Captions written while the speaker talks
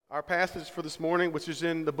Our passage for this morning, which is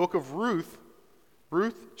in the book of Ruth,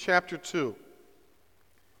 Ruth chapter 2.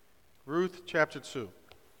 Ruth chapter 2.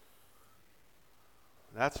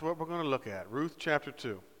 That's what we're going to look at, Ruth chapter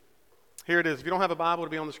 2. Here it is. If you don't have a Bible,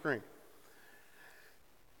 it'll be on the screen.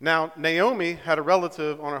 Now, Naomi had a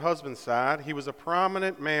relative on her husband's side. He was a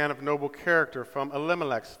prominent man of noble character from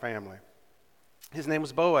Elimelech's family. His name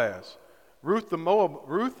was Boaz. Ruth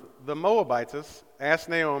the Moabitess asked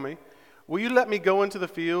Naomi, "Will you let me go into the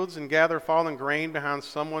fields and gather fallen grain behind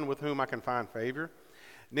someone with whom I can find favor?"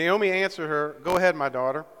 Naomi answered her, "Go ahead, my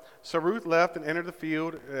daughter." So Ruth left and entered the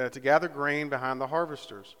field to gather grain behind the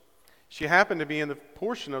harvesters. She happened to be in the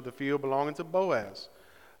portion of the field belonging to Boaz,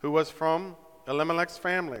 who was from Elimelech's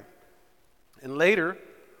family. And later,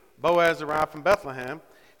 Boaz arrived from Bethlehem.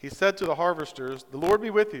 He said to the harvesters, "The Lord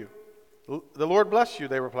be with you." "The Lord bless you,"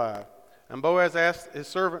 they replied. And Boaz asked his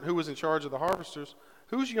servant who was in charge of the harvesters,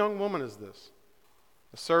 "Whose young woman is this?"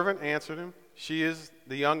 The servant answered him, "She is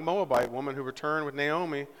the young Moabite woman who returned with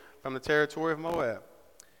Naomi from the territory of Moab."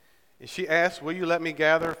 And she asked, "Will you let me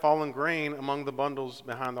gather fallen grain among the bundles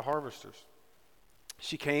behind the harvesters?"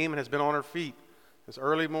 She came and has been on her feet this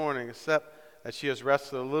early morning, except that she has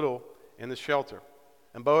rested a little in the shelter.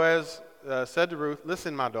 And Boaz said to Ruth,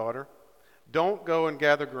 "Listen, my daughter, don't go and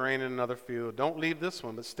gather grain in another field. Don't leave this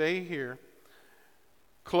one, but stay here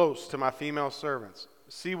close to my female servants.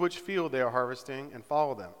 See which field they are harvesting and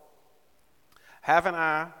follow them. Haven't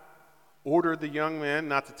I ordered the young men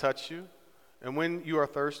not to touch you? And when you are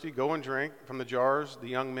thirsty, go and drink from the jars the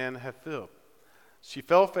young men have filled." She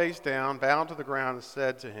fell face down, bowed to the ground, and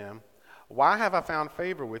said to him, "Why have I found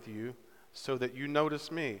favor with you so that you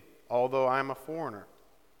notice me, although I am a foreigner?"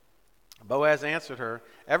 Boaz answered her,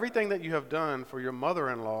 "Everything that you have done for your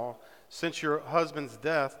mother-in-law since your husband's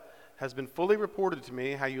death has been fully reported to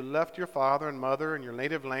me, how you left your father and mother and your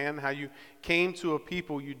native land, how you came to a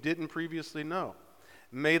people you didn't previously know.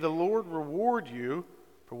 May the Lord reward you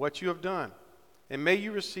for what you have done, and may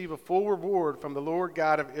you receive a full reward from the Lord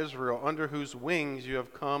God of Israel, under whose wings you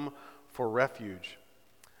have come for refuge."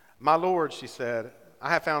 "My Lord," she said, "I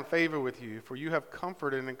have found favor with you, for you have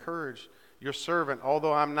comforted and encouraged your servant,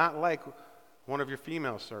 although I'm not like one of your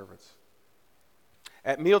female servants."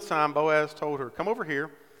 At mealtime, Boaz told her, "Come over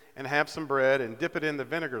here and have some bread and dip it in the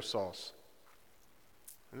vinegar sauce."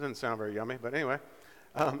 It doesn't sound very yummy, but anyway.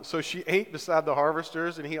 So she ate beside the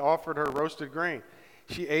harvesters, and he offered her roasted grain.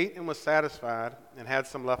 She ate and was satisfied and had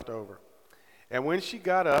some left over. And when she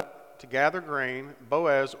got up to gather grain,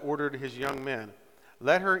 Boaz ordered his young men,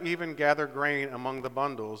 "Let her even gather grain among the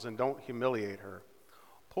bundles, and don't humiliate her.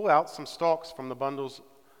 Pull out some stalks from the bundles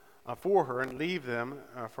for her and leave them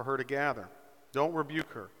for her to gather. Don't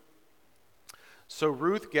rebuke her." So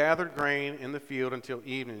Ruth gathered grain in the field until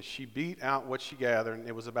evening. She beat out what she gathered, and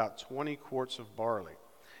it was about 20 quarts of barley.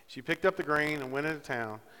 She picked up the grain and went into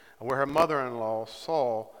town, where her mother-in-law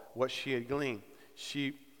saw what she had gleaned.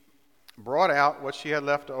 She brought out what she had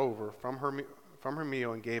left over from her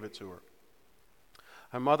meal and gave it to her.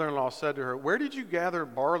 Her mother-in-law said to her, "Where did you gather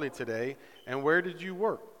barley today, and where did you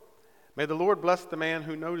work? May the Lord bless the man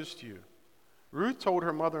who noticed you." Ruth told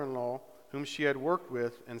her mother-in-law, whom she had worked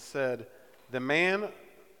with, and said, The name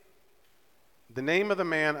of the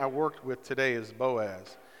man I worked with today is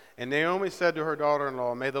Boaz." And Naomi said to her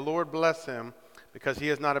daughter-in-law, "May the Lord bless him, because he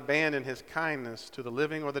has not abandoned his kindness to the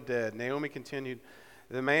living or the dead." Naomi continued,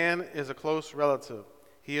 "The man is a close relative.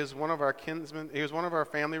 He is one of our kinsmen. He is one of our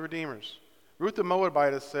family redeemers." Ruth the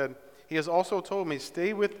Moabitess said, "He has also told me,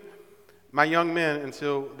 'Stay with my young men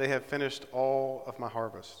until they have finished all of my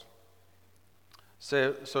harvest.'"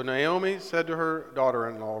 So Naomi said to her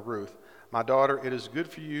daughter-in-law, Ruth, "My daughter, it is good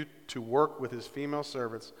for you to work with his female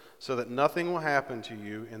servants, so that nothing will happen to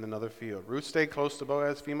you in another field." Ruth stayed close to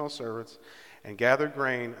Boaz's female servants and gathered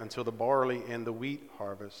grain until the barley and the wheat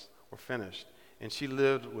harvest were finished, and she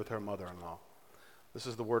lived with her mother-in-law. This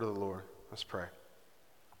is the word of the Lord. Let's pray.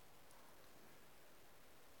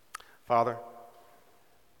 Father,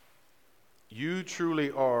 you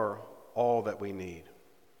truly are all that we need,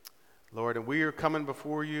 Lord, and we are coming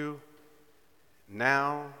before you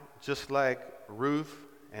now, just like Ruth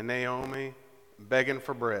and Naomi, begging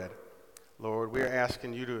for bread. Lord, we are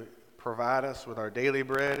asking you to provide us with our daily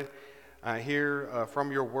bread. I hear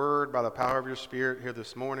from your word by the power of your Spirit here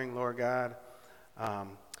this morning, Lord God.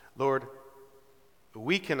 Lord,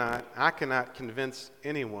 I cannot convince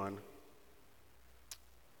anyone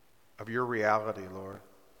of your reality, Lord,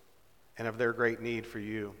 and of their great need for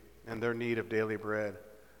you and their need of daily bread.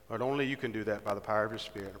 Lord, only you can do that by the power of your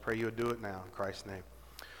Spirit. I pray you would do it now in Christ's name.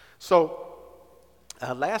 So,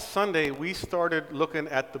 last Sunday we started looking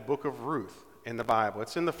at the book of Ruth, in the Bible.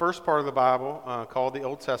 It's in the first part of the Bible called the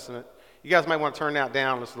Old Testament. You guys might want to turn that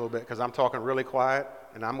down just a little bit because I'm talking really quiet,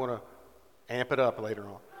 and I'm going to amp it up later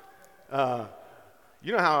on.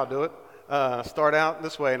 You know how I'll do it. Start out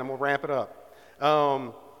this way, and I'm going to ramp it up.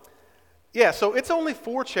 So it's only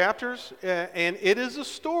 4 chapters, and it is a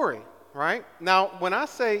story, right? Now, when I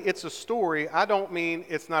say it's a story, I don't mean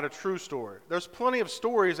it's not a true story. There's plenty of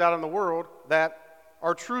stories out in the world that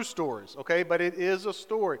are true stories, okay? But it is a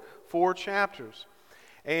story, 4 chapters.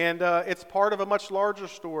 And it's part of a much larger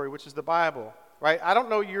story, which is the Bible, right? I don't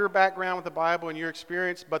know your background with the Bible and your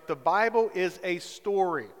experience, but the Bible is a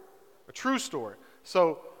story, a true story.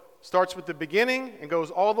 So starts with the beginning and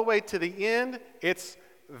goes all the way to the end. It's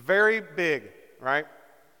very big, right?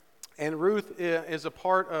 And Ruth is a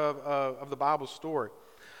part of the Bible story.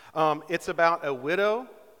 It's about a widow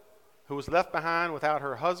who was left behind without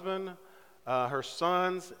her husband, her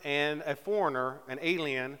sons, and a foreigner, an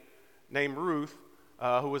alien named Ruth,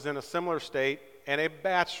 who was in a similar state, and a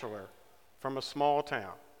bachelor from a small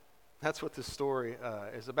town. That's what this story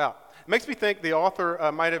is about. It makes me think the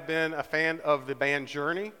author might have been a fan of the band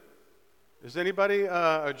Journey. Is anybody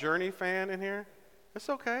a Journey fan in here? It's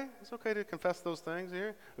okay. It's okay to confess those things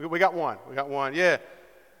here. We got one. Yeah.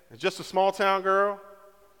 It's just a small town girl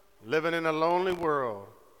living in a lonely world,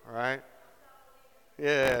 all right?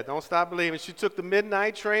 Yeah, don't stop believing. She took the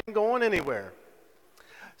midnight train going anywhere.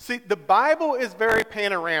 See, the Bible is very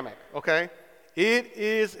panoramic, okay? It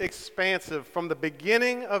is expansive from the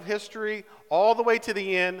beginning of history all the way to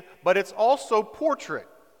the end, but it's also portrait,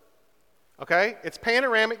 okay? It's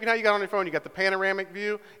panoramic. You know how you got on your phone, you got the panoramic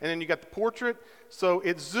view, and then you got the portrait. So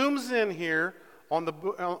it zooms in here on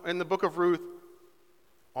in the book of Ruth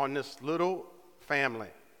on this little family,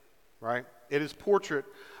 right? It is portrait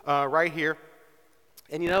right here.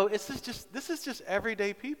 And you know, this is just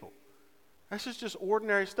everyday people. This is just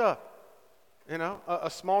ordinary stuff. You know, a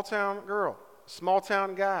small town girl, small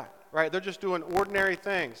town guy, right? They're just doing ordinary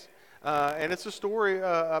things. And it's a story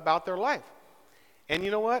about their life. And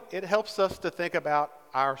you know what? It helps us to think about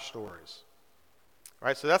our stories.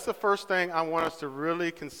 Right? So that's the first thing I want us to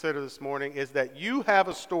really consider this morning is that you have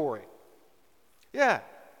a story. Yeah,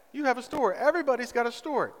 you have a story. Everybody's got a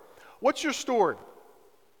story. What's your story?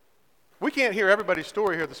 We can't hear everybody's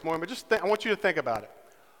story here this morning, but just I want you to think about it.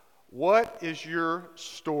 What is your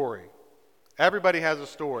story? Everybody has a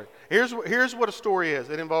story. Here's what a story is.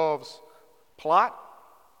 It involves plot,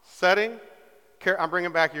 setting. I'm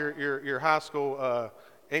bringing back your high school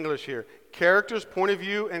English here. Characters, point of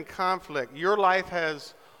view, and conflict. Your life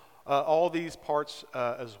has all these parts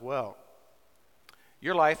as well.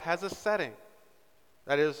 Your life has a setting.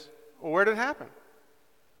 That is, where did it happen?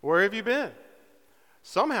 Where have you been?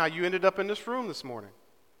 Somehow you ended up in this room this morning.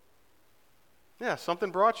 Yeah, something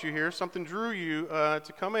brought you here. Something drew you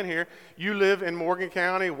to come in here. You live in Morgan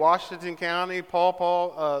County, Washington County, Paw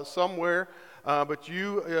Paw, somewhere, but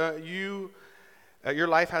your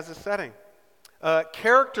life has a setting.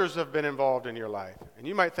 Characters have been involved in your life. And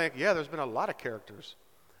you might think, yeah, there's been a lot of characters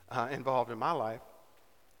involved in my life.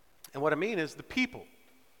 And what I mean is the people.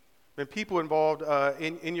 Been people involved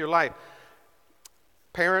in your life.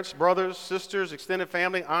 Parents, brothers, sisters, extended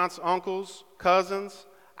family, aunts, uncles, cousins.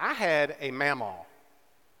 I had a mamaw.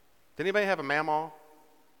 Did anybody have a mamaw?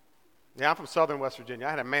 Yeah, I'm from southern West Virginia. I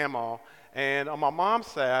had a mamaw. And on my mom's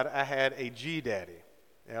side, I had a G-daddy.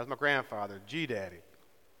 Yeah, that was my grandfather, G-daddy.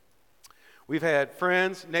 We've had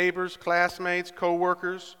friends, neighbors, classmates,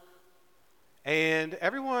 co-workers, and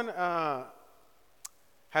everyone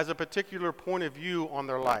has a particular point of view on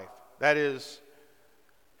their life. That is,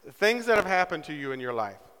 things that have happened to you in your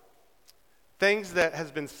life, things that has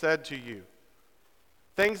been said to you,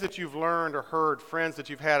 things that you've learned or heard, friends that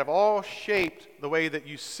you've had have all shaped the way that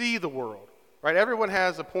you see the world, right? Everyone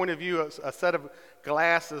has a point of view, a set of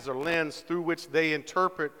glasses or lens through which they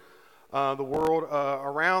interpret the world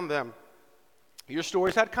around them. Your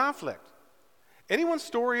stories had conflict. Anyone's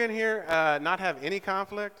story in here not have any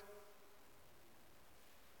conflict?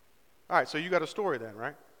 All right, so you got a story then,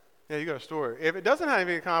 right? Yeah, you got a story. If it doesn't have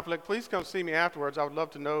any conflict, please come see me afterwards. I would love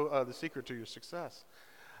to know the secret to your success.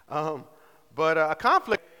 But a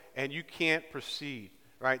conflict, and you can't proceed,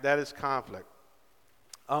 right? That is conflict.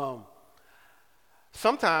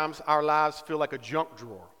 Sometimes our lives feel like a junk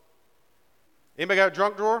drawer. Anybody got a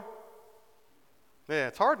junk drawer? Yeah,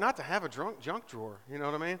 it's hard not to have a junk drawer, you know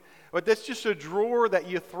what I mean? But that's just a drawer that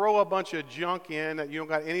you throw a bunch of junk in that you don't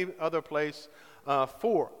got any other place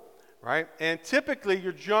for, right? And typically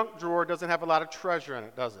your junk drawer doesn't have a lot of treasure in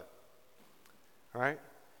it, does it? All right?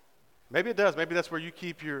 Maybe it does. Maybe that's where you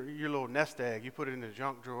keep your little nest egg. You put it in the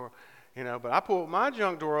junk drawer, you know. But I pull my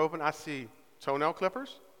junk drawer open, I see toenail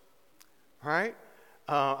clippers, right?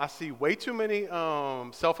 I see way too many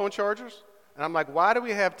cell phone chargers, and I'm like, why do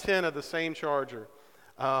we have 10 of the same charger?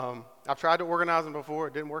 I've tried to organize them before.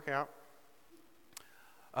 It didn't work out.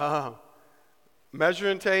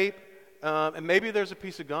 Measuring tape, and maybe there's a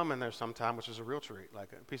piece of gum in there sometime, which is a real treat, like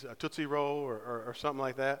a Tootsie Roll or something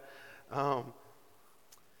like that.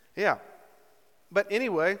 Yeah. But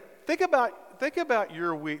anyway, think about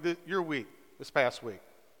your week this past week,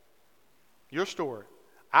 your story.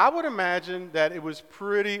 I would imagine that it was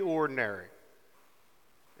pretty ordinary.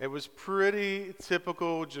 It was pretty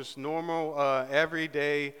typical, just normal,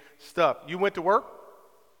 everyday stuff. You went to work.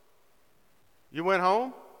 You went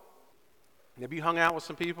home. Maybe you hung out with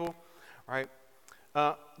some people, right?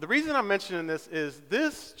 The reason I'm mentioning this is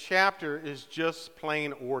this chapter is just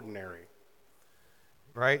plain ordinary,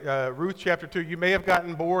 right? Ruth chapter 2, you may have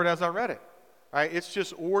gotten bored as I read it, right? It's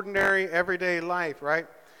just ordinary, everyday life, right?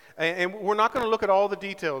 And we're not going to look at all the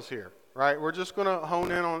details here, right? We're just going to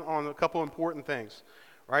hone in on a couple important things,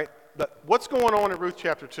 right? But what's going on in Ruth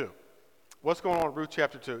chapter 2? What's going on in Ruth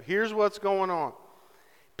chapter 2? Here's what's going on.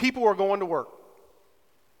 People are going to work.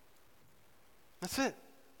 That's it.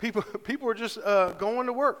 People are just going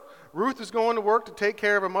to work. Ruth is going to work to take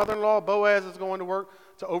care of her mother-in-law. Boaz is going to work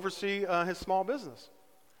to oversee his small business.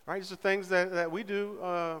 Right? These are things that we do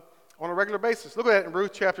on a regular basis. Look at that in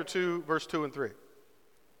Ruth chapter 2, verse 2 and 3.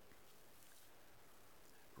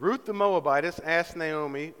 Ruth the Moabitess asked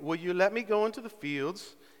Naomi, will you let me go into the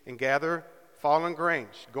fields and gather fallen grain?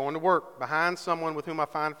 She's going to work behind someone with whom I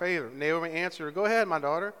find favor. Naomi answered, go ahead, my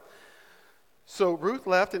daughter. So Ruth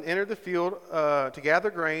left and entered the field to gather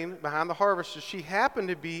grain behind the harvesters. She happened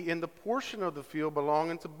to be in the portion of the field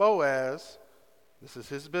belonging to Boaz, this is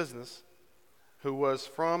his business, who was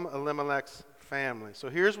from Elimelech's family. So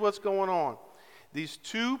here's what's going on. These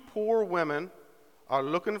two poor women are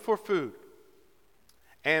looking for food.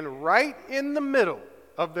 And right in the middle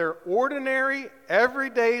of their ordinary,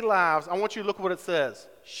 everyday lives, I want you to look at what it says.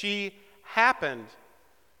 She happened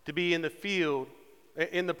to be in the field,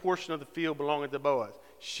 in the portion of the field belonging to Boaz.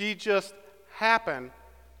 She just happened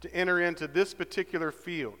to enter into this particular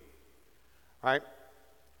field, right?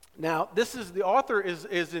 Now, the author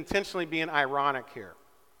is intentionally being ironic here.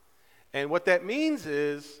 And what that means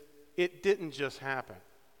is it didn't just happen.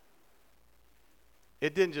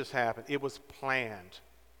 It didn't just happen. It was planned.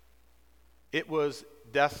 It was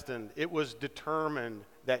destined. It was determined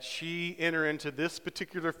that she enter into this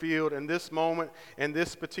particular field in this moment and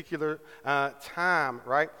this particular time,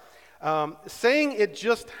 right? Saying it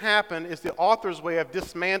just happened is the author's way of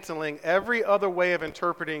dismantling every other way of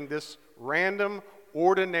interpreting this random,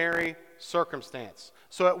 ordinary circumstance.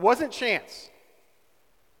 So it wasn't chance.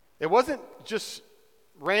 It wasn't just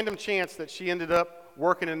random chance that she ended up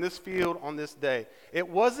working in this field on this day. It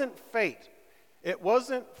wasn't fate. It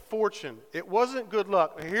wasn't fortune. It wasn't good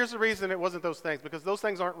luck. Here's the reason it wasn't those things, because those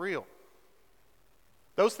things aren't real.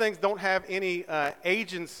 Those things don't have any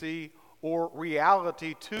agency or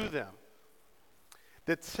reality to them.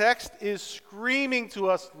 The text is screaming to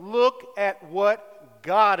us, look at what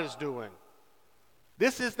God is doing.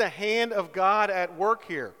 This is the hand of God at work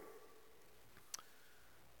here.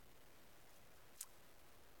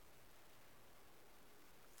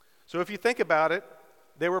 So if you think about it,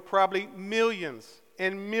 there were probably millions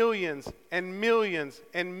and millions and millions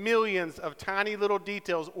and millions of tiny little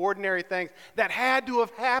details, ordinary things that had to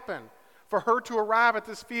have happened for her to arrive at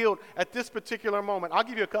this field at this particular moment. I'll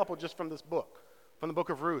give you a couple just from this book, from the book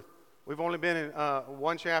of Ruth. We've only been in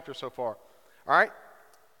one chapter so far. All right?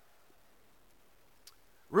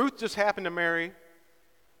 Ruth just happened to marry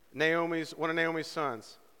one of Naomi's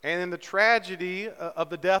sons. And in the tragedy of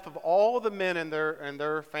the death of all the men in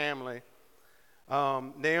their family,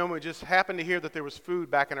 Naomi just happened to hear that there was food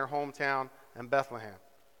back in her hometown in Bethlehem.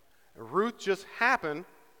 Ruth just happened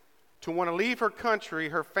to want to leave her country,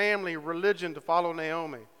 her family, religion to follow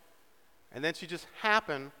Naomi. And then she just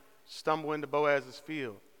happened to stumble into Boaz's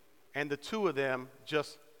field. And the two of them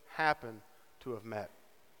just happened to have met.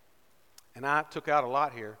 And I took out a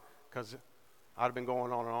lot here because I'd have been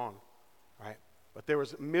going on and on, right? But there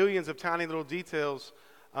was millions of tiny little details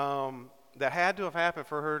that had to have happened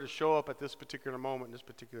for her to show up at this particular moment, this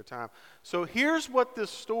particular time. So here's what this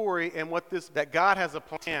story and that God has a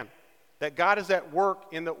plan, that God is at work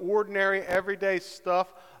in the ordinary, everyday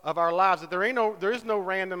stuff of our lives, that there is no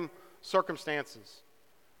random circumstances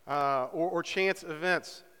or chance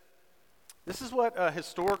events. This is what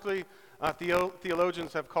historically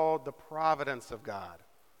theologians have called the providence of God,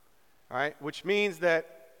 all right? Which means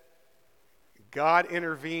that God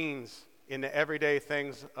intervenes in the everyday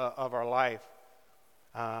things of our life.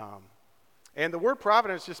 And the word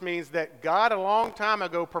providence just means that God a long time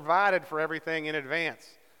ago provided for everything in advance.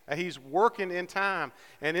 He's working in time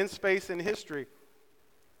and in space and history.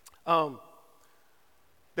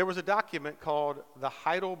 There was a document called the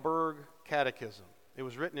Heidelberg Catechism. It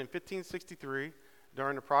was written in 1563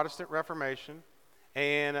 during the Protestant Reformation.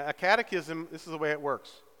 And a catechism, this is the way it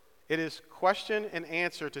works. It is question and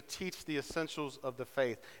answer to teach the essentials of the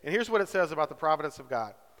faith. And here's what it says about the providence of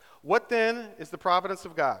God. What then is the providence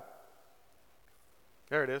of God?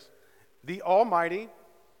 There it is. The almighty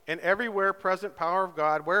and everywhere present power of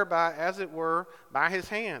God, whereby, as it were, by his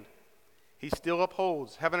hand, he still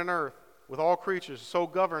upholds heaven and earth with all creatures, so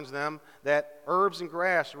governs them that herbs and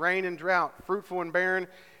grass, rain and drought, fruitful and barren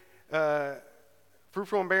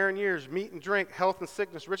years, meat and drink, health and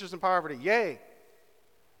sickness, riches and poverty. Yea,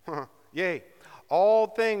 yea, all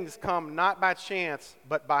things come not by chance,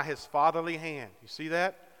 but by his fatherly hand. You see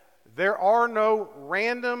that? There are no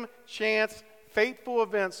random chance, fateful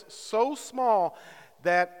events so small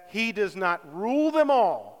that he does not rule them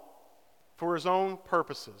all for his own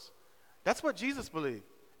purposes. That's what Jesus believed.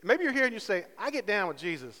 Maybe you're here and you say, I get down with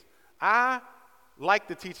Jesus. I like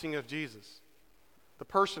the teaching of Jesus, the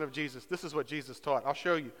person of Jesus. This is what Jesus taught. I'll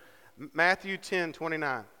show you. Matthew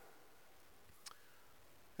 10:29.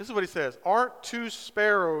 This is what he says. Aren't 2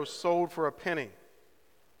 sparrows sold for a penny?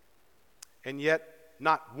 And yet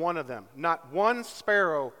not one of them, not one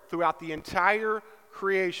sparrow throughout the entire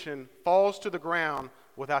creation falls to the ground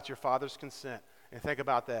without your Father's consent. And think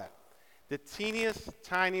about that. The teeniest,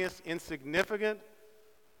 tiniest, insignificant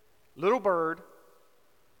little bird,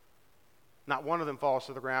 not one of them falls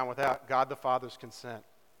to the ground without God the Father's consent.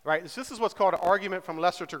 Right? This is what's called an argument from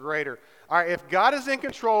lesser to greater. All right, if God is in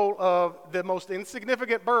control of the most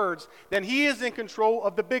insignificant birds, then he is in control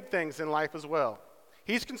of the big things in life as well.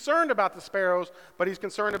 He's concerned about the sparrows, but he's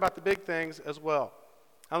concerned about the big things as well.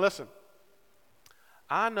 Now listen,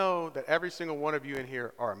 I know that every single one of you in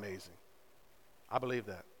here are amazing. I believe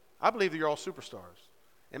that. I believe that you're all superstars.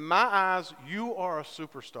 In my eyes, you are a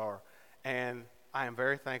superstar, and I am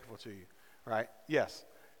very thankful to you, right? Yes,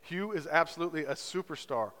 Hugh is absolutely a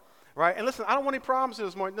superstar, right? And listen, I don't want any problems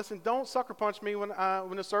this morning. Listen, don't sucker punch me when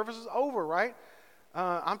the service is over, right?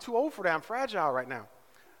 I'm too old for that. I'm fragile right now.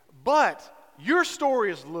 But your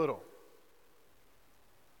story is little.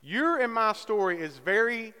 Your and my story is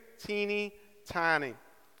very teeny tiny.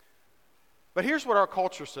 But here's what our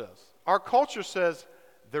culture says. Our culture says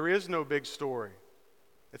there is no big story.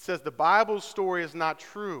 It says the Bible's story is not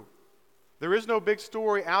true. There is no big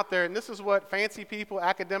story out there, and this is what fancy people,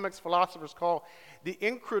 academics, philosophers call the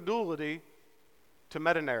incredulity to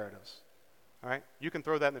meta-narratives. All right? You can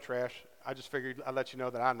throw that in the trash. I just figured I'd let you know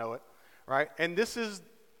that I know it. Right? And this is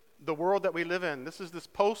the world that we live in. This is this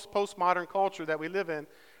postmodern culture that we live in.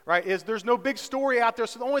 Right? Is there's no big story out there,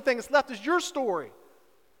 so the only thing that's left is your story.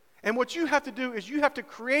 And what you have to do is you have to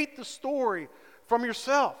create the story from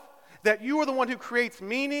yourself. That you are the one who creates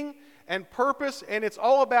meaning and purpose, and it's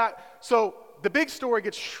all about, so the big story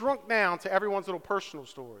gets shrunk down to everyone's little personal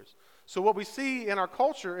stories. So what we see in our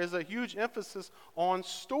culture is a huge emphasis on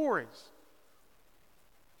stories.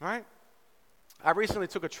 All right? I recently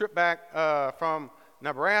took a trip back from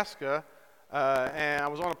Nebraska, and I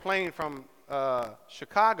was on a plane from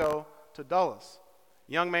Chicago to Dulles.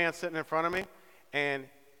 Young man sitting in front of me, and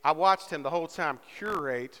I watched him the whole time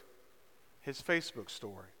curate his Facebook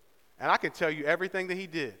story. And I can tell you everything that he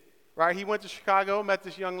did, right? He went to Chicago, met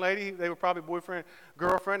this young lady. They were probably boyfriend,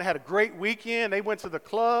 girlfriend. Had a great weekend. They went to the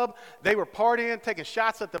club. They were partying, taking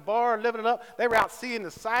shots at the bar, living it up. They were out seeing the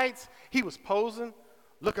sights. He was posing,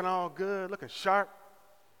 looking all good, looking sharp.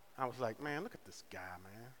 I was like, man, look at this guy,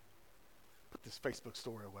 man. Put this Facebook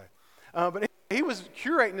story away. But he was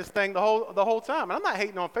curating this thing the whole time. And I'm not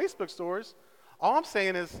hating on Facebook stories. All I'm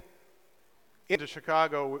saying is, into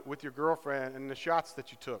Chicago with your girlfriend and the shots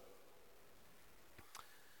that you took.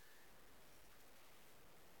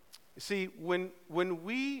 See, when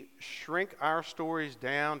we shrink our stories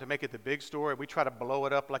down to make it the big story, we try to blow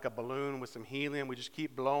it up like a balloon with some helium. We just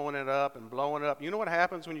keep blowing it up and blowing it up. You know what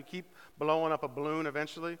happens when you keep blowing up a balloon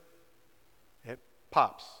eventually? It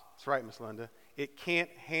pops. That's right, Miss Linda. It can't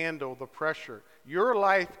handle the pressure. Your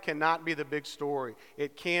life cannot be the big story.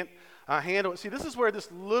 It can't handle it. See, this is where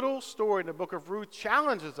this little story in the book of Ruth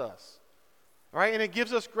challenges us. Right? And it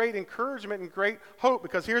gives us great encouragement and great hope,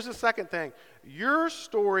 because here's the second thing. Your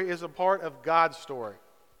story is a part of God's story.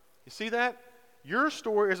 You see that? Your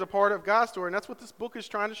story is a part of God's story, and that's what this book is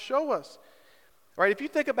trying to show us. Right? If you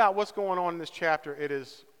think about what's going on in this chapter, it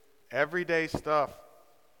is everyday stuff.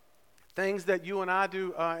 Things that you and I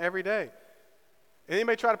do every day.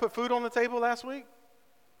 Anybody try to put food on the table last week?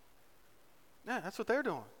 Yeah, that's what they're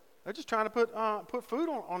doing. They're just trying to put food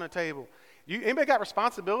on the table. Anybody got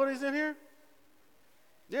responsibilities in here?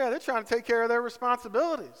 Yeah, they're trying to take care of their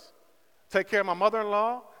responsibilities. Take care of my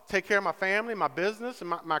mother-in-law, take care of my family, my business,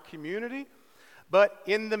 and my community. But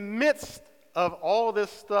in the midst of all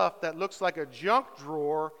this stuff that looks like a junk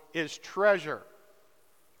drawer is treasure.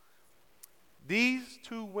 These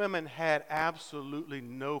two women had absolutely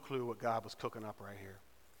no clue what God was cooking up right here.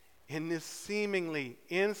 In this seemingly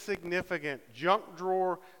insignificant junk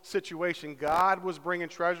drawer situation, God was bringing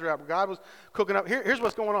treasure up. God was cooking up. Here's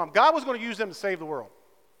what's going on. God was going to use them to save the world.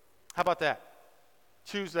 How about that?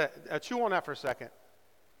 Chew on that for a second.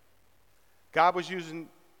 God was using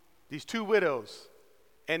these two widows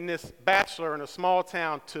and this bachelor in a small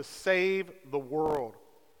town to save the world.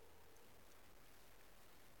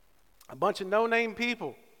 A bunch of no-name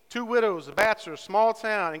people, two widows, a bachelor, small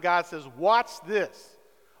town, and God says, watch this.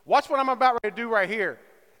 Watch what I'm about to do right here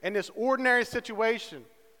in this ordinary situation,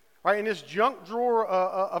 right? In this junk drawer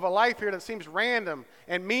of a life here that seems random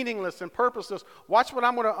and meaningless and purposeless. Watch what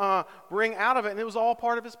I'm going to bring out of it, and it was all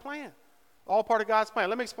part of his plan, all part of God's plan.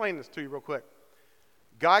 Let me explain this to you real quick.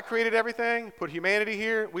 God created everything, put humanity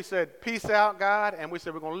here. We said, peace out, God, and we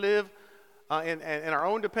said we're going to live in our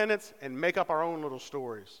own dependence and make up our own little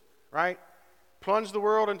stories, right? Plunged the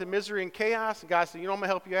world into misery and chaos. And God said, I'm going to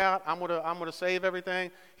help you out. I'm going to save everything.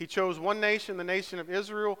 He chose one nation, the nation of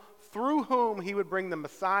Israel, through whom he would bring the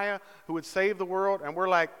Messiah who would save the world. And we're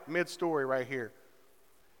like mid-story right here.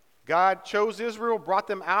 God chose Israel, brought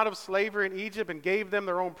them out of slavery in Egypt, and gave them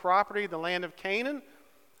their own property, the land of Canaan.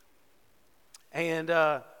 And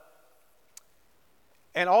all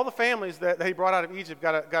the families that he brought out of Egypt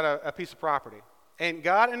got a piece of property. And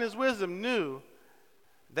God in his wisdom knew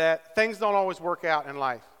that things don't always work out in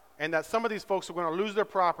life, and that some of these folks are going to lose their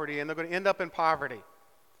property and they're going to end up in poverty.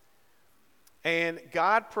 And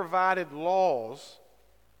God provided laws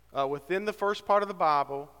within the first part of the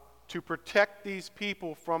Bible to protect these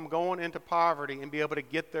people from going into poverty and be able to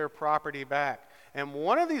get their property back. And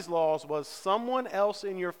one of these laws was someone else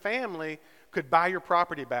in your family could buy your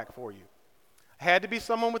property back for you. Had to be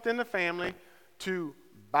someone within the family to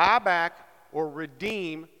buy back or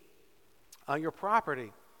redeem your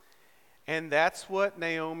property. And that's what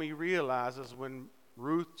Naomi realizes when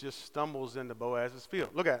Ruth just stumbles into Boaz's field.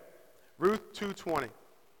 Look at it. Ruth 2:20.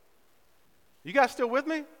 You guys still with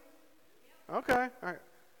me? Okay. All right.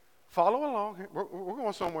 Follow along. We're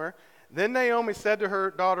going somewhere. Then Naomi said to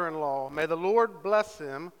her daughter-in-law, may the Lord bless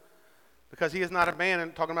him, because he has not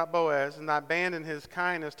abandoned, talking about Boaz, and not abandoned his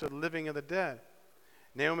kindness to the living of the dead.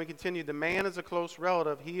 Naomi continued, the man is a close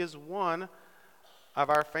relative. He is one of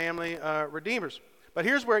our family redeemers. But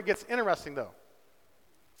here's where it gets interesting, though.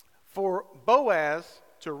 For Boaz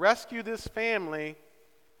to rescue this family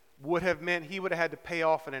would have meant he would have had to pay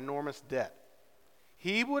off an enormous debt.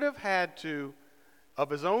 He would have had to, of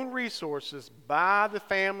his own resources, buy the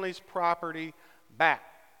family's property back.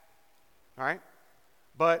 All right?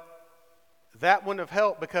 But that wouldn't have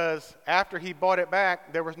helped, because after he bought it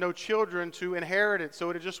back, there was no children to inherit it, so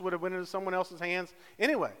it just would have went into someone else's hands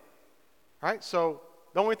anyway. Right? So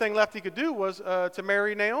the only thing left he could do was to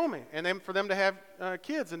marry Naomi, and then for them to have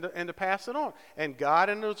kids and to pass it on. And God,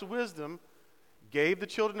 in his wisdom, gave the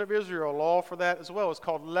children of Israel a law for that as well. It's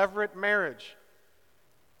called levirate marriage.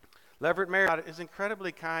 Levirate marriage is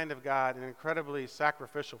incredibly kind of God and incredibly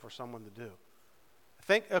sacrificial for someone to do.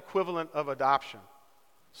 Think equivalent of adoption.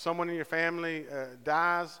 Someone in your family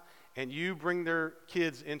dies, and you bring their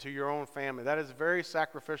kids into your own family. That is very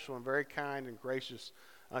sacrificial and very kind and gracious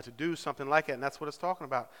to do something like that, and that's what it's talking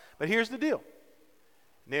about. But here's the deal.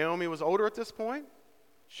 Naomi was older at this point.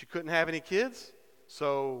 She couldn't have any kids,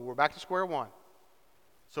 so we're back to square one.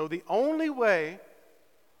 So the only way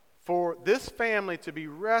for this family to be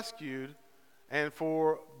rescued and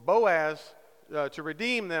for Boaz to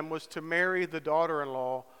redeem them was to marry the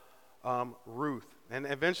daughter-in-law, Ruth. And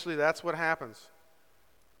eventually that's what happens.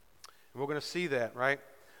 And we're going to see that, right?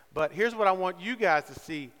 But here's what I want you guys to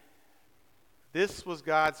see. This was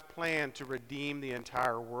God's plan to redeem the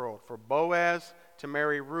entire world, for Boaz to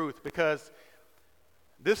marry Ruth, because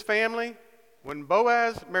this family, when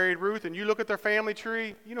Boaz married Ruth, and you look at their family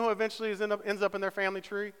tree, you know who eventually ends up in their family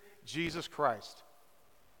tree? Jesus Christ.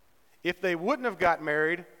 If they wouldn't have got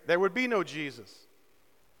married, there would be no Jesus.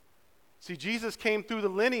 See, Jesus came through the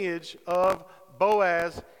lineage of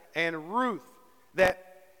Boaz and Ruth,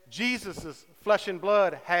 that Jesus' flesh and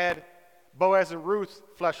blood had Boaz and Ruth's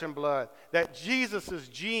flesh and blood, that Jesus'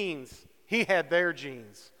 genes, he had their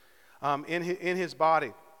genes in his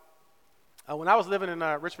body. When I was living in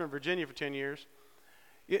Richmond, Virginia for 10 years,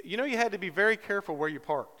 you know you had to be very careful where you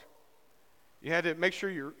parked. You had to make sure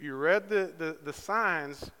you read the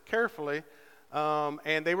signs carefully,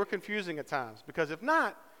 and they were confusing at times. Because if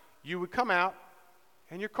not, you would come out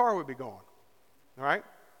and your car would be gone. All right?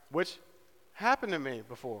 Which happened to me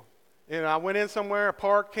before. I went in somewhere, a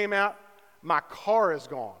park, came out, my car is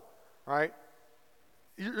gone. Right?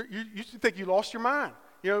 You should think you lost your mind.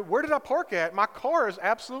 Where did I park at? My car is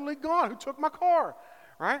absolutely gone. Who took my car?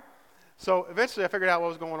 Right? So eventually I figured out what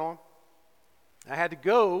was going on. I had to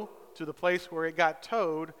go to the place where it got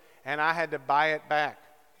towed, and I had to buy it back.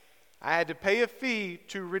 I had to pay a fee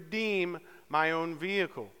to redeem my own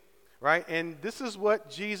vehicle. Right? And this is what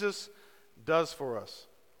Jesus does for us.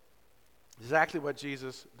 Exactly what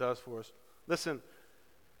Jesus does for us. Listen,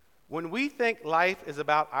 when we think life is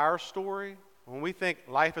about our story, when we think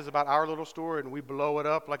life is about our little story and we blow it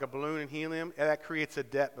up like a balloon in helium, that creates a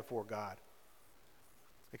debt before God.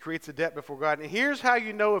 It creates a debt before God. And here's how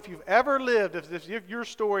you know if you've ever lived, if your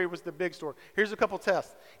story was the big story. Here's a couple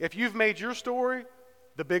tests. If you've made your story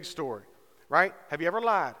the big story, right? Have you ever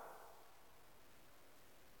lied?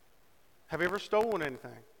 Have you ever stolen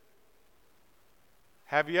anything?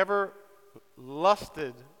 Have you ever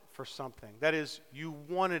lusted for something? That is, you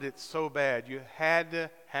wanted it so bad. You had to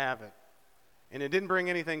have it. And it didn't bring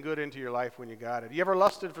anything good into your life when you got it. You ever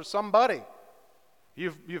lusted for somebody?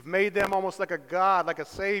 You've made them almost like a God, like a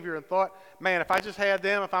savior, and thought, man, if I just had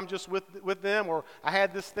them, if I'm just with them, or I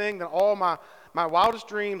had this thing, then all my wildest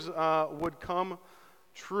dreams would come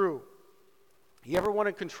true. You ever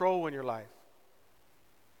wanted control in your life?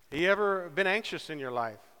 You ever been anxious in your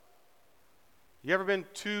life? You ever been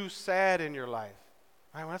too sad in your life?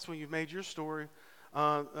 Right, well, that's when you've made your story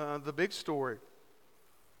the big story.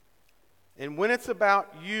 And when it's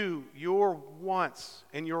about you, your wants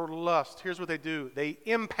and your lust, here's what they do. They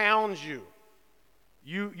impound you.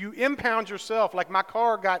 You impound yourself like my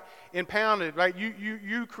car got impounded, right?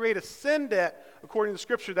 You create a sin debt, according to the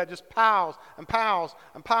Scripture, that just piles and piles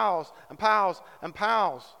and piles and piles and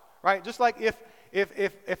piles, right? Just like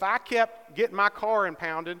if I kept getting my car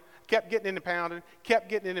impounded, kept getting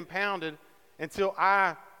it impounded until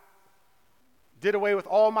I did away with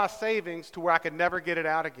all my savings to where I could never get it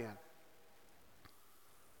out again.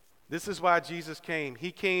 This is why Jesus came.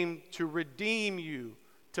 He came to redeem you,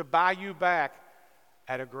 to buy you back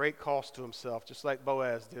at a great cost to himself, just like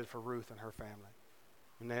Boaz did for Ruth and her family,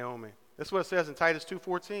 and Naomi. That's what it says in Titus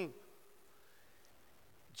 2:14.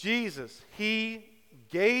 Jesus, he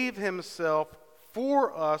gave himself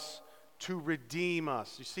for us to redeem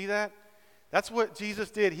us. You see that? That's what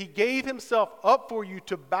Jesus did. He gave himself up for you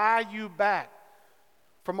to buy you back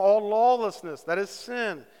from all lawlessness, that is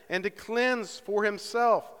sin, and to cleanse for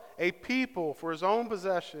himself a people for his own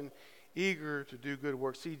possession, eager to do good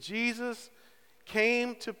works. See, Jesus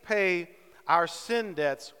came to pay our sin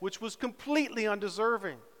debts, which was completely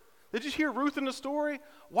undeserving. Did you hear Ruth in the story?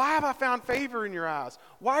 Why have I found favor in your eyes?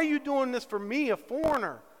 Why are you doing this for me, a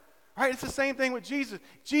foreigner? Right? It's the same thing with Jesus.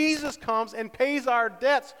 Jesus comes and pays our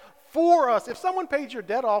debts for us. If someone paid your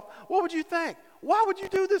debt off, what would you think? Why would you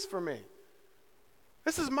do this for me?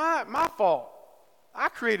 This is my fault. I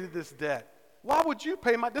created this debt. Why would you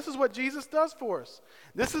pay This is what Jesus does for us.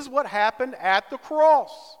 This is what happened at the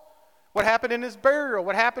cross. What happened in his burial.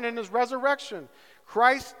 What happened in his resurrection.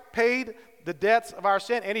 Christ paid the debts of our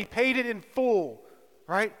sin, and he paid it in full,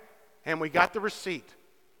 right? And we got the receipt.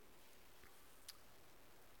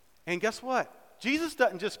 And guess what? Jesus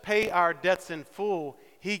doesn't just pay our debts in full.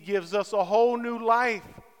 He gives us a whole new life.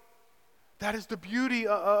 That is the beauty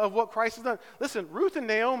of what Christ has done. Listen, Ruth and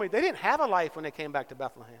Naomi, they didn't have a life when they came back to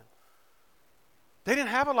Bethlehem. They didn't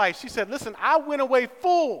have a life. She said, listen, I went away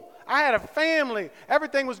full. I had a family.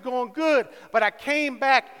 Everything was going good. But I came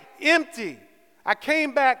back empty. I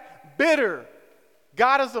came back bitter.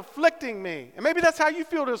 God is afflicting me. And maybe that's how you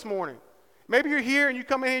feel this morning. Maybe you're here and you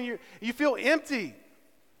come in and you feel empty.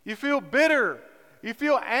 You feel bitter. You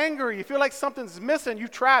feel angry. You feel like something's missing.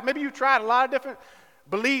 Maybe you've tried a lot of different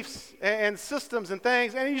beliefs and systems and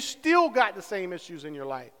things, and you still got the same issues in your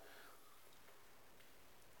life.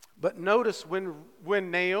 But notice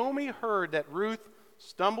when Naomi heard that Ruth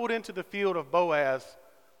stumbled into the field of Boaz,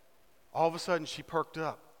 all of a sudden she perked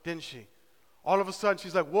up, didn't she? All of a sudden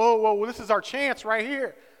she's like, whoa, this is our chance right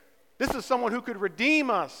here. This is someone who could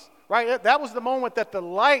redeem us, right? That was the moment that the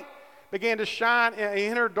light began to shine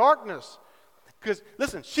in her darkness. Because,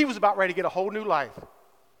 listen, she was about ready to get a whole new life.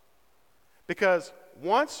 Because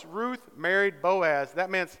once Ruth married Boaz,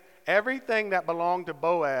 that meant everything that belonged to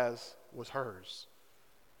Boaz was hers.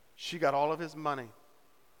 She got all of his money.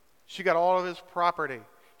 She got all of his property.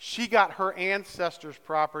 She got her ancestors'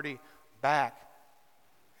 property back.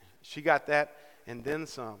 She got that and then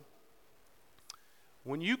some.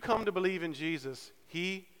 When you come to believe in Jesus,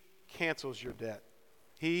 he cancels your debt.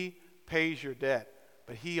 He pays your debt,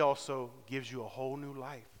 but he also gives you a whole new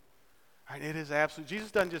life. Right? It is absolute.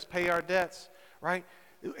 Jesus doesn't just pay our debts, right?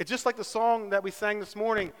 It's just like the song that we sang this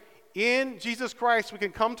morning. In Jesus Christ, we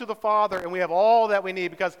can come to the Father and we have all that we need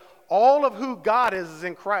because all of who God is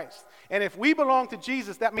in Christ. And if we belong to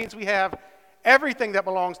Jesus, that means we have everything that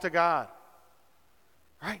belongs to God.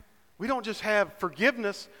 Right? We don't just have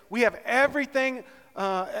forgiveness. We have everything,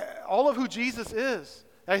 all of who Jesus is.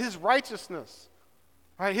 His righteousness,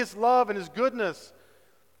 right? His love and his goodness,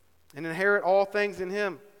 and inherit all things in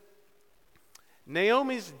him.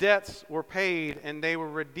 Naomi's debts were paid and they were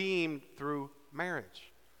redeemed through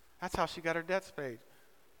marriage. That's how she got her debts paid.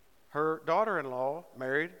 Her daughter-in-law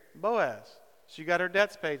married Boaz. She got her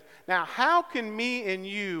debts paid. Now, how can me and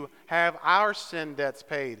you have our sin debts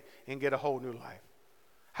paid and get a whole new life?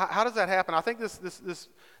 How does that happen? I think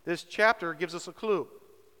this chapter gives us a clue.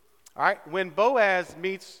 All right, when Boaz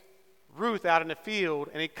meets Ruth out in the field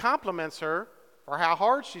and he compliments her for how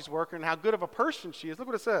hard she's working and how good of a person she is, look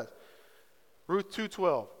what it says. Ruth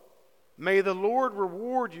 2:12. May the Lord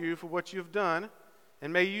reward you for what you have done,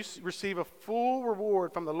 and may you receive a full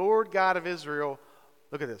reward from the Lord God of Israel.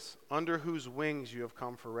 Look at this. Under whose wings you have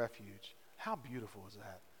come for refuge. How beautiful is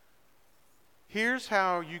that? Here's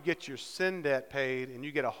how you get your sin debt paid and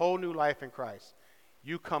you get a whole new life in Christ.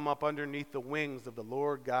 You come up underneath the wings of the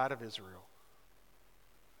Lord God of Israel.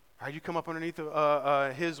 All right, you come up underneath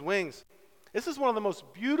his wings. This is one of the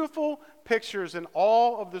most beautiful pictures in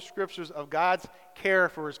all of the scriptures of God's care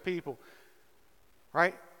for his people.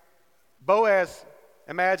 Right? Boaz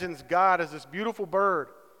imagines God as this beautiful bird,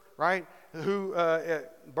 right?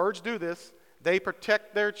 Birds do this. They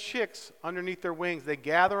protect their chicks underneath their wings. They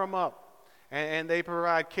gather them up, and they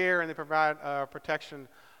provide care and they provide protection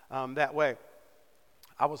that way.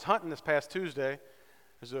 I was hunting this past Tuesday.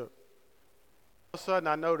 All of a sudden,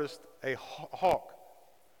 I noticed a hawk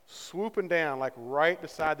swooping down, like right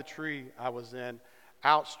beside the tree I was in,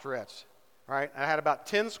 outstretched. Right? I had about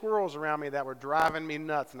 10 squirrels around me that were driving me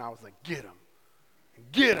nuts, and I was like, "Get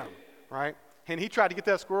him!" Right? And he tried to get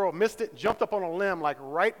that squirrel, missed it, jumped up on a limb, like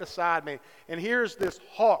right beside me. And here's this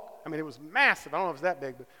hawk. I mean, it was massive. I don't know if it was that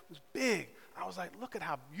big, but it was big. I was like, "Look at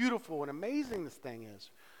how beautiful and amazing this thing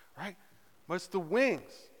is!" Right? But it's the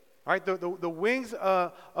wings, right? The wings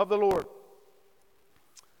of the Lord.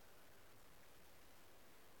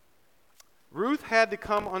 Ruth had to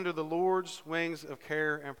come under the Lord's wings of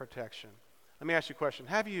care and protection. Let me ask you a question.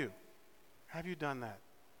 Have you done that?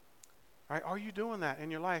 Right? Are you doing that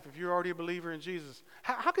in your life if you're already a believer in Jesus?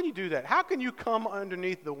 How can you do that? How can you come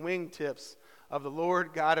underneath the wingtips of the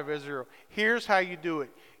Lord God of Israel? Here's how you do it.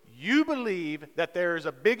 You believe that there is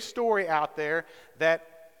a big story out there that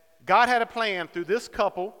God had a plan through this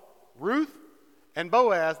couple, Ruth and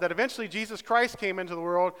Boaz, that eventually Jesus Christ came into the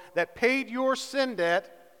world that paid your sin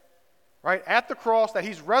debt, right, at the cross, that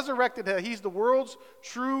he's resurrected, that he's the world's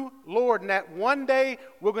true Lord, and that one day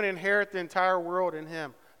we're going to inherit the entire world in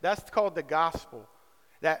him. That's called the gospel.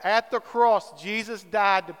 That at the cross, Jesus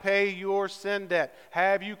died to pay your sin debt.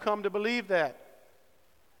 Have you come to believe that?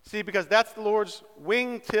 See, because that's the Lord's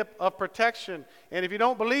wingtip of protection. And if you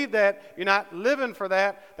don't believe that, you're not living for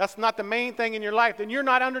that, that's not the main thing in your life, then you're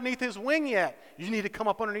not underneath his wing yet. You need to come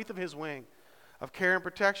up underneath of his wing of care and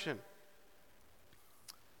protection.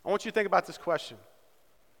 I want you to think about this question.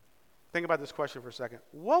 Think about this question for a second.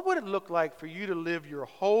 What would it look like for you to live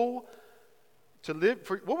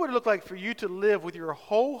what would it look like for you to live with your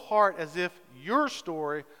whole heart as if your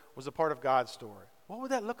story was a part of God's story? What would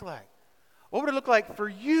that look like? What would it look like for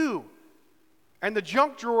you and the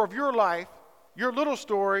junk drawer of your life, your little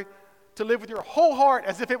story, to live with your whole heart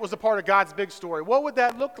as if it was a part of God's big story? What would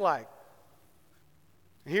that look like?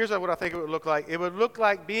 Here's what I think it would look like. It would look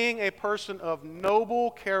like being a person of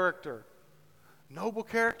noble character. Noble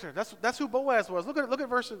character. That's who Boaz was. Look at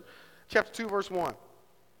chapter 2, verse 1.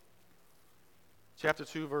 Chapter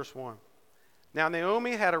 2, verse 1. Now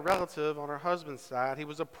Naomi had a relative on her husband's side. He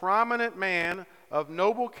was a prominent man of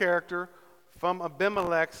noble character from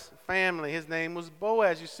Abimelech's family. His name was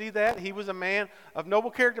Boaz. You see that? He was a man of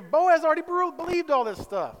noble character. Boaz already believed all this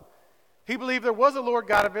stuff. He believed there was a Lord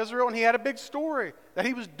God of Israel, and he had a big story that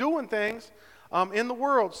he was doing things in the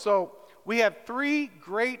world. So we have three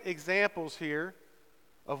great examples here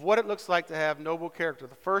of what it looks like to have noble character.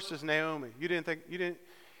 The first is Naomi. You didn't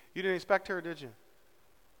expect her, did you?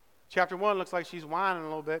 Chapter 1 looks like she's whining a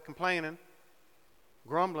little bit, complaining,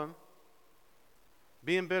 grumbling,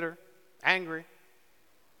 being bitter, angry.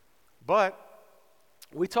 But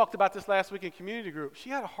we talked about this last week in community group. She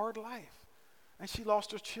had a hard life, and she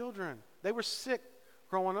lost her children. They were sick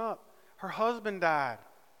growing up. her husband died.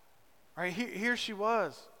 Right? Here she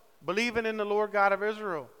was, believing in the Lord God of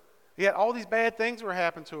Israel. Yet all these bad things were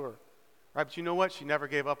happening to her. Right? But you know what? She never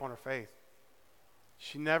gave up on her faith.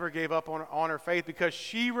 She never gave up on her faith because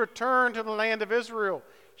she returned to the land of Israel.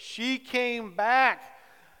 She came back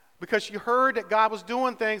because she heard that God was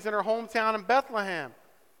doing things in her hometown in Bethlehem.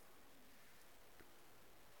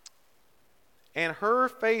 And her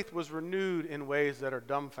faith was renewed in ways that are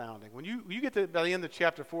dumbfounding. When you get to the end of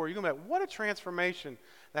chapter 4, you're going to be like, what a transformation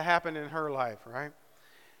that happened in her life, right?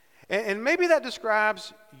 And maybe that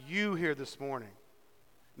describes you here this morning.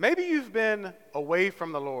 Maybe you've been away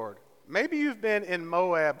from the Lord. Maybe you've been in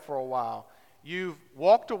Moab for a while. You've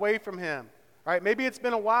walked away from him, right? Maybe it's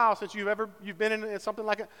been a while since you've been in something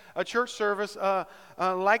like a church service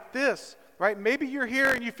like this, right? Maybe you're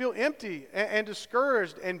here and you feel empty and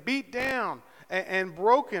discouraged and beat down and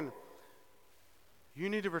broken. You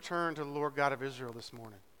need to return to the Lord God of Israel this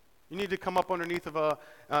morning. You need to come up underneath of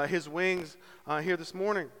his wings here this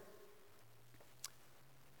morning.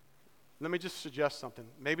 Let me just suggest something.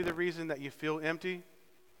 Maybe the reason that you feel empty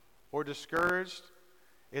or discouraged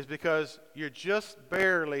is because you're just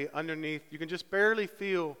barely underneath, you can just barely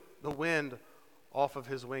feel the wind off of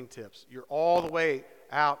his wingtips. You're all the way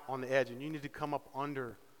out on the edge, and you need to come up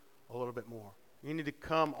under a little bit more. You need to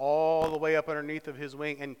come all the way up underneath of his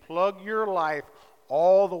wing and plug your life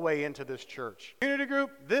all the way into this church. Community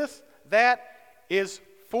group, that is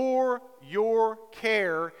for your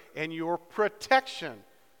care and your protection,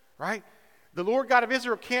 right? The Lord God of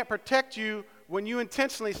Israel can't protect you when you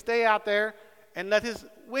intentionally stay out there and let his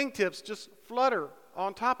wingtips just flutter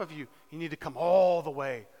on top of you. You need to come all the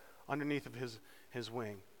way underneath of his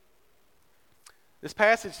wing. This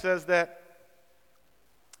passage says that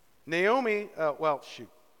Naomi,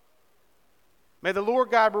 may the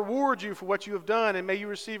Lord God reward you for what you have done, and may you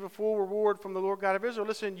receive a full reward from the Lord God of Israel.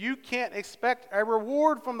 Listen, you can't expect a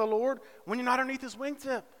reward from the Lord when you're not underneath his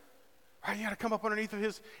wingtip. Right? You got to come up underneath of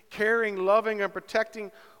his caring, loving, and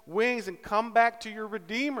protecting wings and come back to your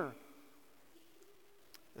Redeemer.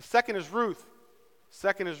 The second is Ruth.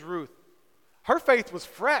 Her faith was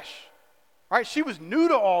fresh. Right? She was new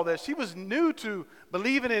to all this. She was new to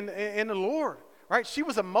believing in the Lord. Right? She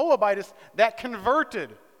was a Moabitess that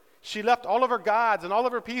converted. She left all of her gods and all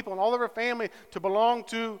of her people and all of her family to belong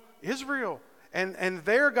to Israel and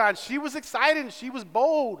their God. She was excited and she was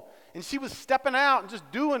bold and she was stepping out and just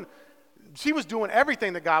doing. She was doing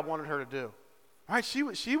everything that God wanted her to do. Right? She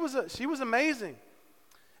was amazing.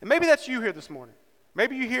 And maybe that's you here this morning.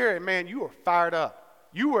 Maybe you hear it, man, you are fired up.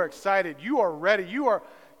 You are excited. You are ready. You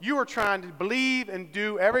are trying to believe and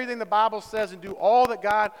do everything the Bible says and do all that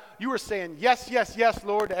God, you are saying yes, yes, yes,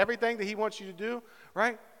 Lord, to everything that he wants you to do,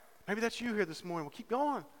 right? Maybe that's you here this morning. Well, keep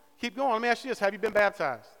going. Keep going. Let me ask you this. Have you been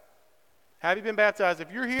baptized? Have you been baptized? If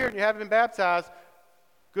you're here and you haven't been baptized,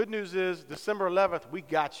 good news is December 11th, we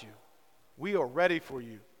got you. We are ready for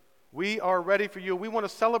you. We are ready for you. We want to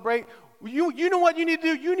celebrate. You know what you need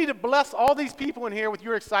to do? You need to bless all these people in here with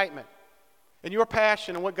your excitement and your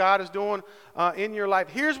passion and what God is doing in your life.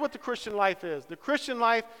 Here's what the Christian life is. The Christian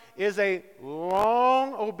life is a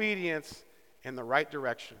long obedience in the right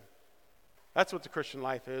direction. That's what the Christian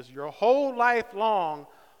life is. Your whole life long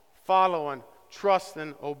following,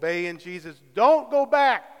 trusting, obeying Jesus. Don't go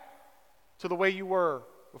back to the way you were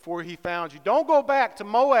before he found you. Don't go back to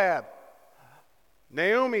Moab.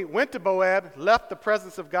 Naomi went to Moab, left the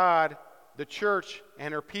presence of God, the church,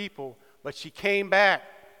 and her people, but she came back.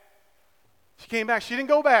 She came back. She didn't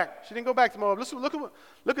go back. She didn't go back to Moab. Listen,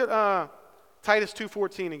 look at Titus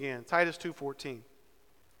 2:14 again. Titus 2:14.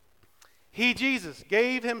 He, Jesus,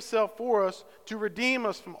 gave himself for us to redeem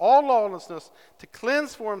us from all lawlessness, to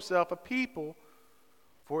cleanse for himself a people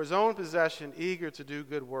for his own possession, eager to do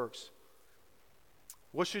good works.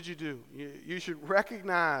 What should you do? You should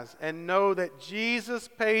recognize and know that Jesus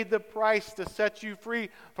paid the price to set you free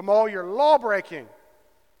from all your law breaking,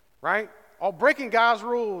 right? All breaking God's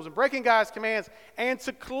rules and breaking God's commands, and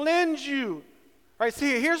to cleanse you. Right?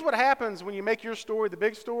 See, here's what happens when you make your story the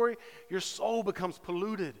big story. Your soul becomes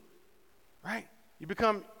polluted, right?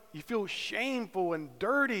 You feel shameful and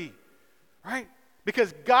dirty, right?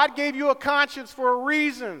 Because God gave you a conscience for a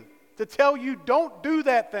reason. To tell you don't do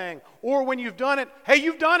that thing. Or when you've done it, hey,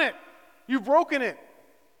 you've done it. You've broken it.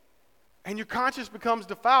 And your conscience becomes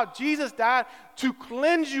defiled. Jesus died to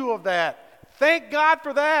cleanse you of that. Thank God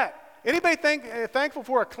for that. Anybody thankful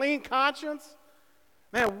for a clean conscience?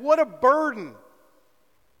 Man, what a burden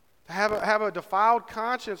to have a defiled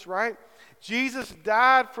conscience, right? Jesus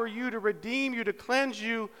died for you to redeem you, to cleanse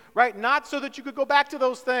you, right? Not so that you could go back to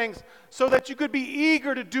those things, so that you could be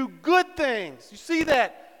eager to do good things. You see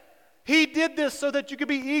that? He did this so that you could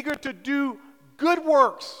be eager to do good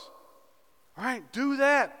works. All right, do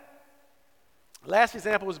that. Last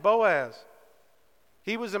example was Boaz.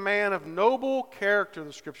 He was a man of noble character,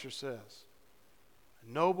 the scripture says.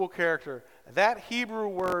 Noble character. That Hebrew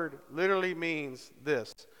word literally means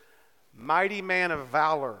this: mighty man of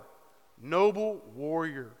valor, noble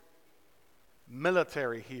warrior,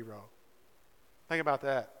 military hero. Think about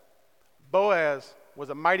that. Boaz was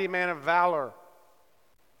a mighty man of valor,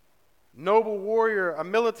 noble warrior, a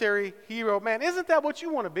military hero. Man, isn't that what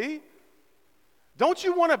you want to be? Don't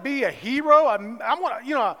you want to be a hero?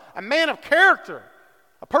 A man of character,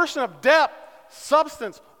 a person of depth,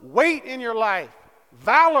 substance, weight in your life,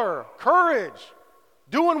 valor, courage,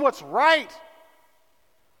 doing what's right.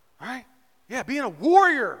 Right? Yeah, being a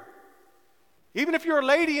warrior. Even if you're a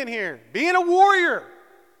lady in here, being a warrior.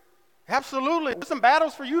 Absolutely. There's some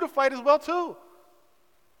battles for you to fight as well, too.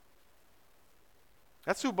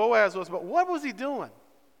 That's who Boaz was. But what was he doing?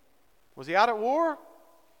 Was he out at war?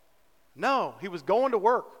 No, he was going to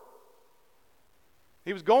work.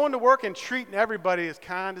 He was going to work and treating everybody as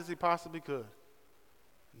kind as he possibly could.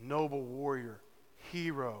 Noble warrior,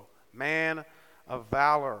 hero, man of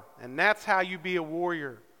valor. And that's how you be a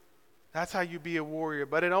warrior. That's how you be a warrior.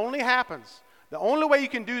 But it only happens. The only way you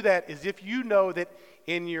can do that is if you know that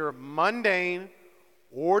in your mundane,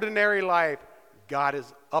 ordinary life, God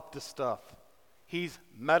is up to stuff. He's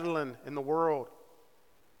meddling in the world.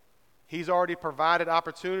 He's already provided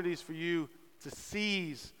opportunities for you to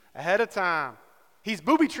seize ahead of time. He's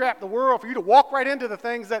booby-trapped the world for you to walk right into the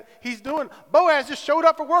things that he's doing. Boaz just showed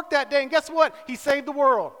up for work that day, and guess what? He saved the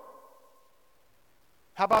world.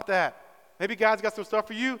 How about that? Maybe God's got some stuff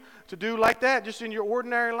for you to do like that just in your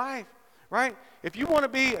ordinary life, right? If you want to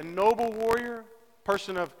be a noble warrior,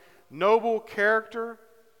 person of noble character,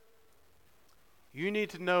 you need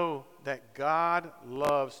to know that God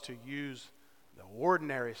loves to use the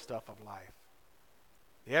ordinary stuff of life,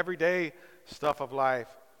 the everyday stuff of life.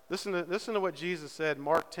 Listen to what Jesus said,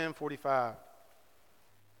 Mark 10:45.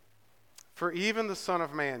 For even the Son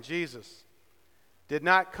of Man, Jesus, did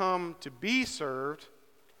not come to be served,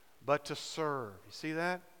 but to serve. You see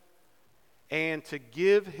that? And to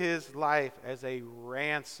give his life as a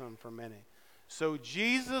ransom for many. So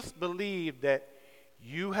Jesus believed that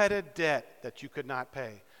you had a debt that you could not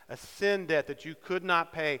pay, a sin debt that you could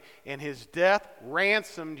not pay, and his death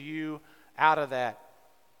ransomed you out of that.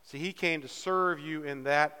 See, he came to serve you in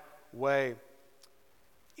that way.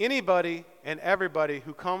 Anybody and everybody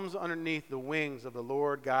who comes underneath the wings of the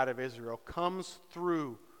Lord God of Israel comes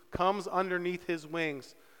underneath his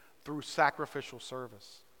wings through sacrificial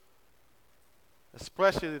service.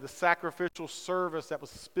 Especially the sacrificial service that was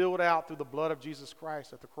spilled out through the blood of Jesus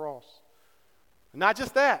Christ at the cross. Not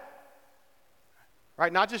just that,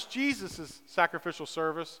 right? Not just Jesus' sacrificial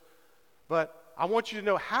service, but I want you to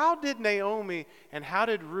know, how did Naomi and how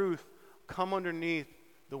did Ruth come underneath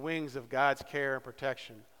the wings of God's care and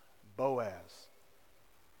protection? Boaz,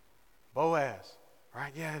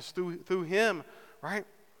 right? Yeah, it's through him, right?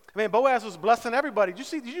 I mean, Boaz was blessing everybody.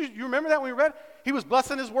 Did you remember that when we read? He was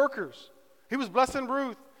blessing his workers. He was blessing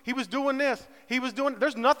Ruth. He was doing this.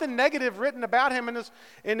 There's nothing negative written about him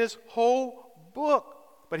in this whole book.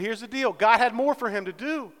 But here's the deal. God had more for him to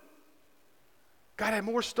do. God had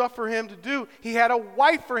more stuff for him to do. He had a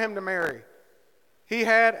wife for him to marry. He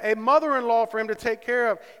had a mother-in-law for him to take care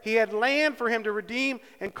of. He had land for him to redeem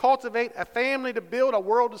and cultivate, a family to build, a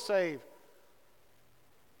world to save.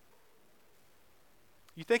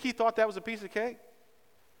 You think he thought that was a piece of cake?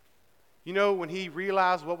 You know, when he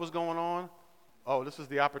realized what was going on, this is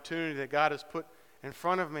the opportunity that God has put in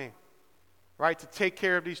front of me, right? To take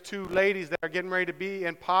care of these two ladies that are getting ready to be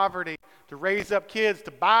in poverty, to raise up kids,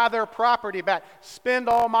 to buy their property back, spend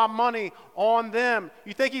all my money on them.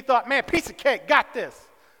 You think he thought, man, piece of cake, got this.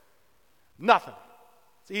 Nothing.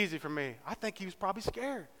 It's easy for me. I think he was probably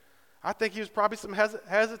scared. I think he was probably some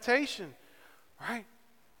hesitation, right?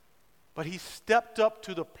 But he stepped up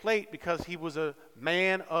to the plate because he was a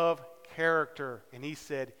man of character. And he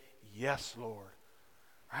said, yes, Lord.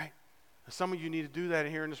 Right? Some of you need to do that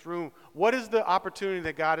here in this room. What is the opportunity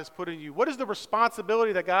that God has put in you? What is the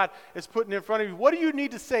responsibility that God is putting in front of you? What do you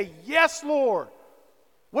need to say, yes, Lord?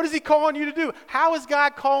 What is he calling you to do? How is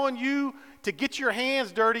God calling you to get your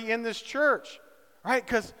hands dirty in this church? Right?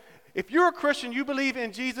 Because if you're a Christian, you believe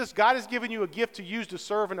in Jesus, God has given you a gift to use to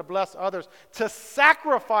serve and to bless others, to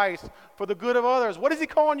sacrifice for the good of others. What is he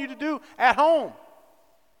calling you to do at home,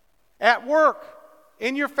 at work,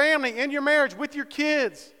 in your family, in your marriage, with your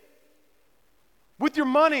kids, with your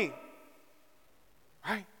money?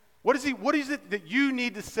 Right? What is it that you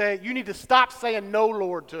need to say? You need to stop saying no,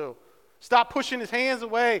 Lord, to. Stop pushing his hands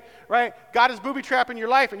away, right? God is booby trapping your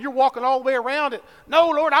life and you're walking all the way around it. No,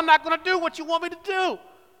 Lord, I'm not going to do what you want me to do.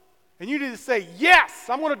 And you need to say, yes,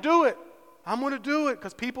 I'm going to do it. I'm going to do it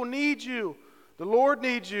because people need you. The Lord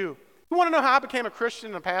needs you. You want to know how I became a Christian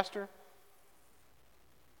and a pastor?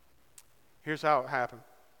 Here's how it happened.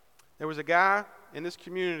 There was a guy in this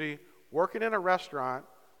community working in a restaurant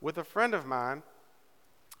with a friend of mine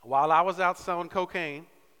while I was out selling cocaine.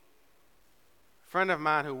 A friend of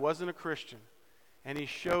mine who wasn't a Christian, and he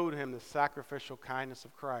showed him the sacrificial kindness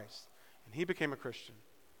of Christ, and he became a Christian.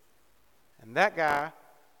 And that guy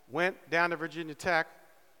went down to Virginia Tech,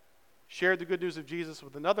 shared the good news of Jesus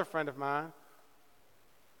with another friend of mine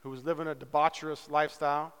who was living a debaucherous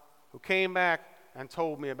lifestyle, who came back and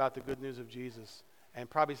told me about the good news of Jesus and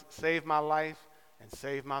probably saved my life and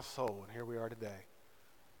saved my soul. And here we are today.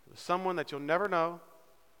 It was someone that you'll never know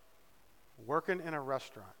working in a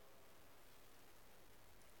restaurant.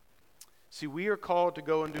 See, we are called to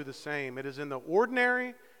go and do the same. It is in the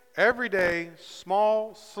ordinary, everyday,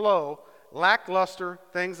 small, slow, lackluster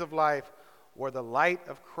things of life where the light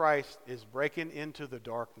of Christ is breaking into the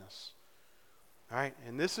darkness. All right?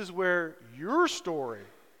 And this is where your story,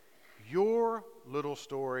 your little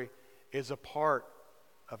story, is a part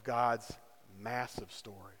of God's massive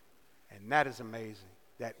story. And that is amazing.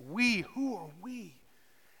 That who are we?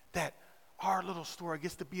 That our little story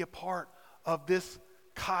gets to be a part of this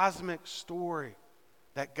cosmic story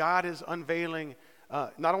that God is unveiling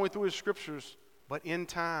not only through his scriptures, but in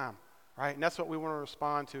time. Right? And that's what we want to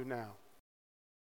respond to now.